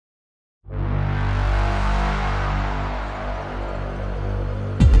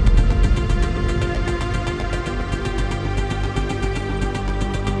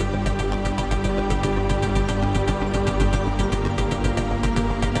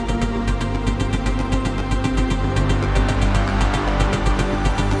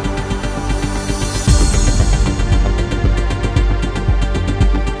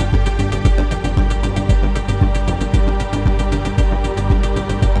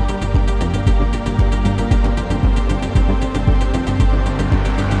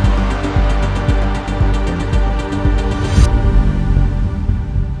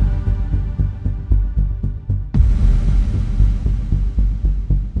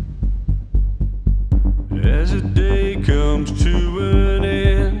As the day comes to an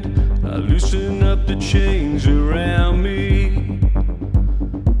end, I loosen up the chains around me.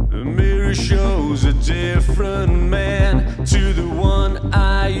 The mirror shows a different man to the one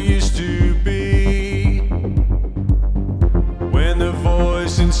I used to be. When the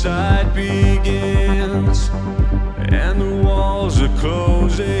voice inside begins and the walls are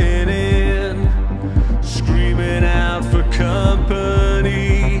closing in, screaming out for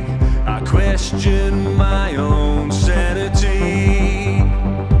company, I question my own sanity.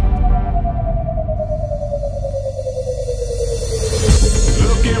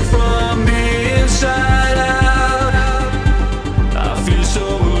 Looking from the inside out, I feel so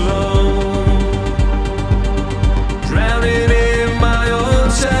alone, drowning in my own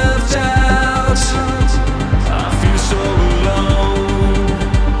self-doubt. I feel so alone,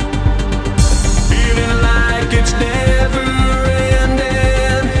 feeling like it's never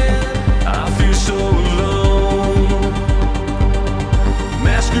ending. I feel so alone,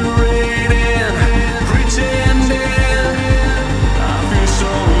 masquerading, pretending. I feel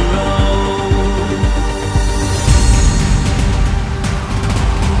so alone.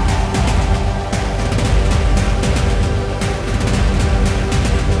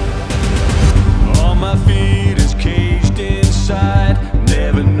 All my feet is caged inside,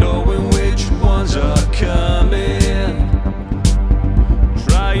 never knowing which ones are coming.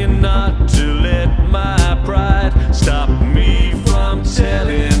 Trying not to let my pride stop me from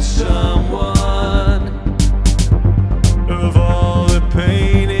telling